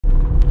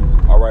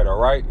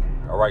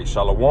All right,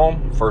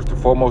 Shalom. First and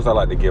foremost, I'd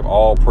like to give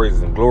all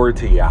praises and glory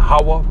to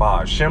Yahweh,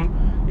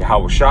 Ba'ashem,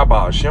 Yahweh Shah,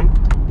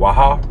 Ba'ashem,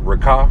 Waha,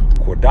 Rakah,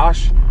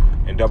 Quadash,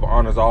 and double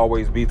honors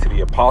always be to the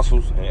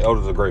apostles and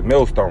elders of Great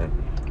Millstone.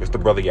 It's the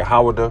brother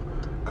Yahweh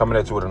coming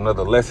at you with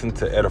another lesson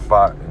to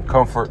edify and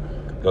comfort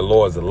the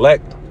Lord's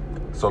elect.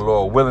 So,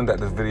 Lord willing,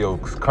 that this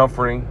video is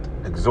comforting,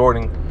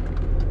 exhorting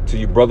to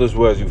you brothers, as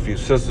well as you few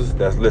sisters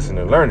that's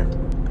listening and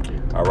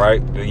learning. All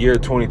right, the year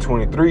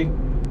 2023,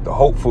 the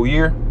hopeful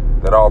year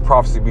that all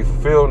prophecy be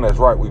fulfilled. And that's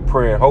right, we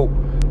pray and hope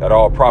that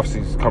all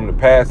prophecies come to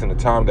pass in the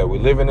time that we're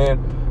living in.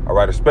 All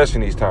right, especially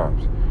in these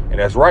times. And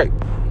that's right,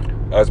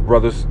 us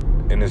brothers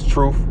in this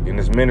truth, in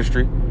this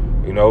ministry,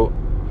 you know,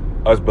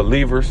 us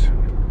believers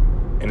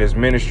in this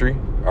ministry,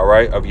 all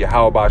right, of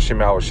Yahweh Ba'ashem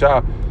Yahweh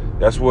Shah,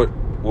 that's what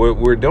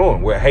we're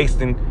doing. We're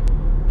hastening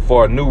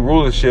for a new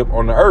rulership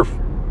on the earth.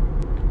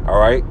 All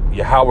right,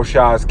 Yahweh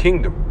Shah's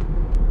kingdom,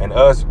 and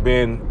us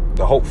being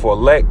the hopeful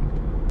elect,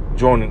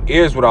 joining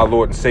ears with our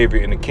Lord and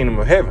Savior in the kingdom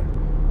of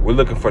heaven. We're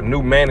looking for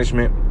new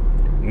management,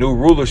 new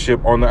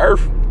rulership on the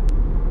earth.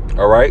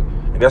 All right,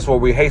 and that's what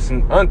we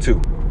hasten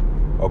unto.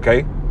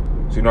 Okay,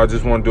 so you know, I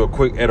just want to do a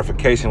quick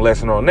edification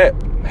lesson on that.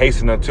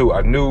 Hasten unto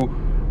a new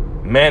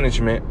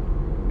management,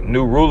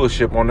 new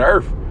rulership on the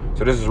earth.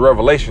 So this is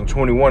Revelation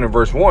 21 and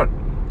verse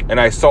 1. And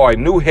I saw a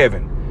new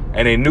heaven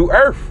and a new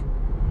earth.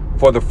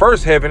 For the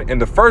first heaven and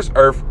the first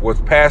earth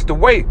was passed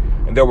away,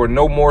 and there were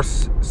no more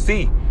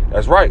sea.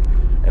 That's right.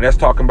 And that's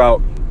talking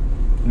about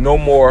no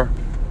more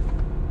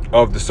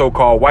of the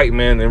so-called white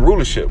man in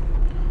rulership.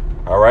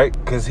 All right.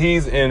 Because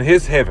he's in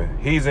his heaven.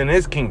 He's in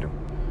his kingdom.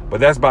 But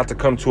that's about to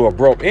come to a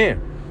abrupt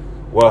end.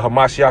 Well,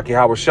 Hamashiach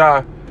Yahweh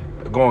Shah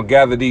going to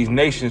gather these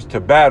nations to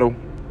battle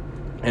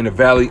in the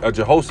valley of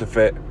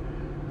Jehoshaphat.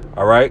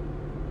 All right.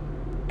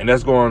 And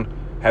that's going to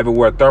have it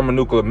where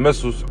thermonuclear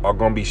missiles are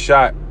going to be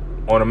shot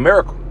on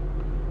America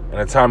in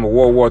a time of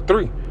World War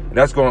III. And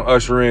that's going to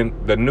usher in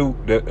a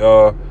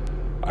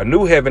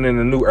new heaven and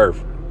a new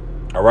earth.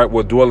 All right,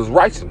 will dwell as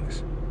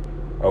righteousness.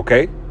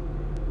 Okay,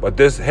 but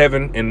this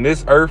heaven and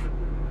this earth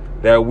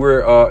that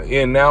we're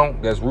in now,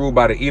 that's ruled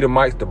by the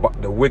Edomites,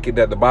 the wicked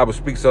that the Bible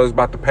speaks of, is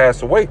about to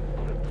pass away.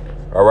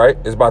 All right,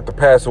 it's about to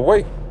pass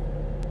away,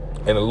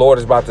 and the Lord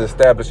is about to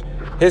establish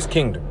his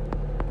kingdom.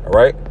 All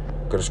right,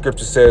 because the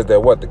scripture says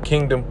that what the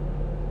kingdom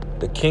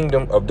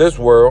of this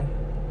world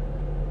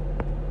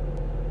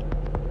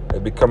is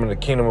becoming the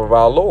kingdom of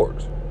our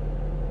Lords.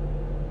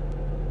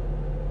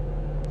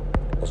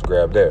 Let's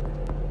grab that.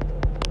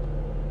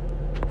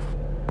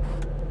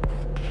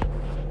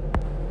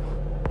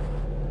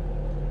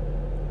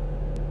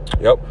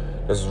 Yep.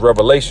 This is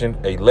Revelation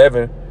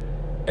 11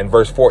 and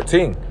verse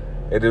 14.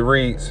 It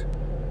reads,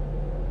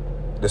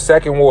 the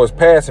second war is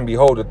past, and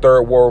behold, the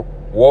third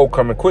woe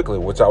coming quickly,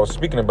 which I was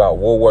speaking about,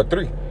 World War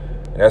III.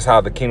 And that's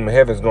how the kingdom of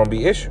heaven is going to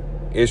be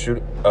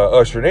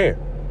ushered in.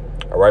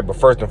 All right. But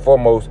first and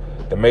foremost,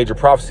 the major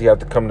prophecy have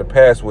to come to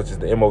pass, which is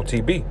the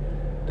MOTB,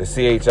 the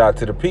CHI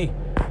to the P.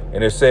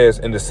 And it says,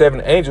 and the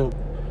seventh angel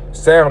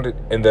sounded,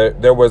 and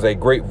there was a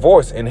great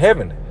voice in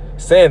heaven,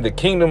 saying, the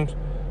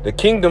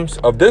kingdoms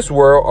of this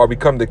world are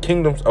become the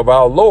kingdoms of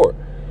our Lord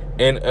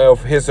and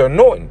of his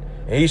anointing,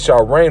 and he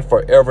shall reign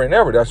forever and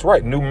ever. That's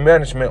right, new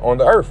management on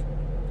the earth.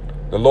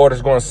 The Lord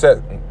is going to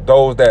set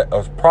those that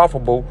are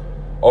profitable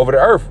over the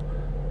earth.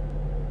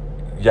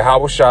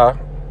 Yahweh Shah,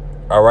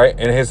 all right,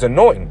 and his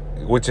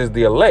anointing, which is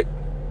the elect,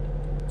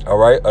 all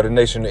right, of the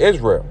nation of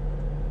Israel.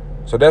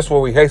 So that's what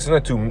we hasten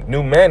into,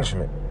 new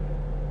management.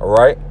 All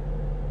right.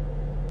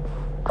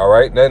 All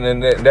right.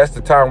 And that's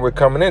the time we're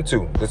coming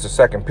into. This is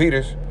 2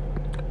 Peter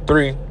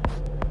 3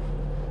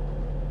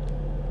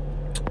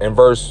 and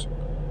verse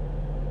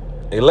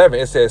 11.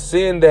 It says,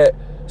 seeing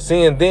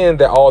then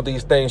that all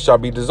these things shall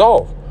be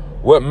dissolved,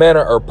 what manner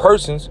of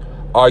persons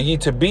are ye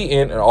to be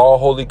in all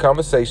holy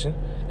conversation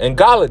and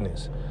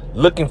godliness,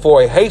 looking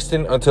for a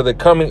hastening until the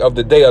coming of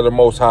the day of the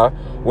Most High,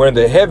 wherein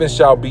the heavens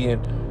shall be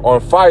on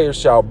fire,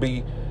 shall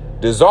be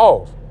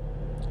dissolved,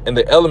 and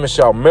the elements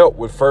shall melt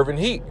with fervent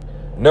heat.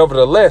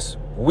 Nevertheless,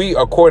 we,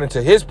 according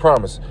to his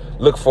promise,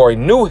 look for a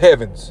new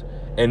heavens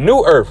and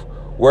new earth,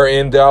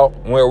 wherein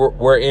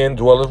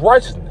dwelleth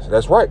righteousness.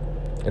 That's right.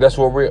 And that's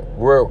what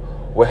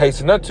we're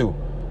hastening unto,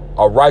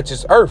 a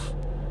righteous earth,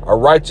 a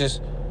righteous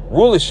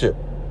rulership.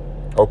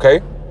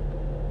 Okay.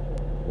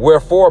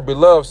 Wherefore,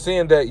 beloved,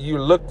 seeing that you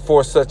look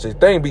for such a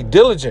thing, be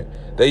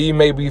diligent that ye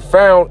may be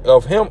found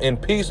of him in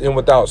peace and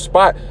without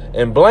spot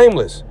and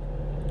blameless,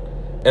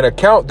 and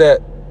account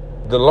that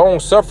the long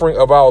suffering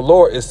of our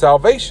Lord is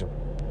salvation,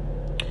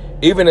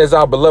 even as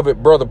our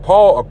beloved brother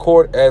Paul,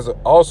 according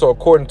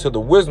to the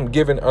wisdom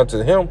given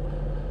unto him,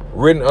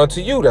 written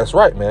unto you. That's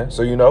right, man.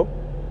 So, you know,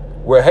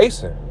 we're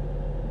hastening,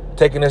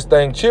 taking this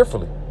thing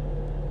cheerfully,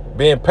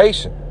 being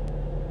patient.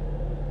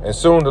 And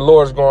soon the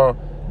Lord is going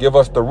to give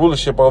us the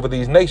rulership over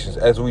these nations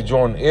as we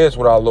join ears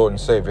with our Lord and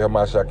Savior,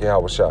 Hamashiach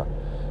Yahweh Shah.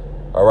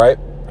 All right.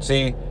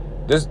 See,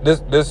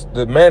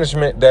 the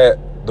management that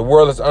the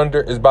world is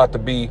under is about to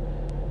be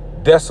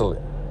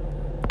desolate.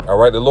 All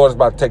right, the Lord is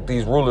about to take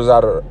these rulers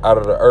out of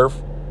the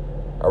earth,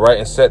 All right,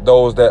 and set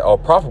those that are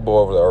profitable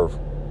over the earth.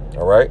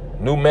 All right,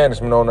 new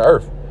management on the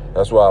earth.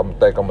 That's why I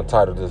think I'm gonna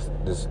title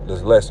this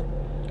lesson.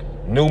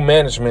 New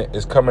management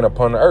is coming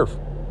upon the earth.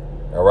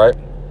 All right.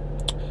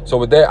 So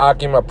with that,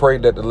 Akim, I pray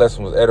that the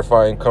lesson was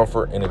edifying,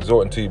 comfort, and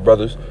exhorting to you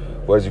brothers,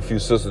 whereas you few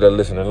sisters that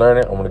listen and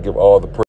learning. I'm gonna give all the praise.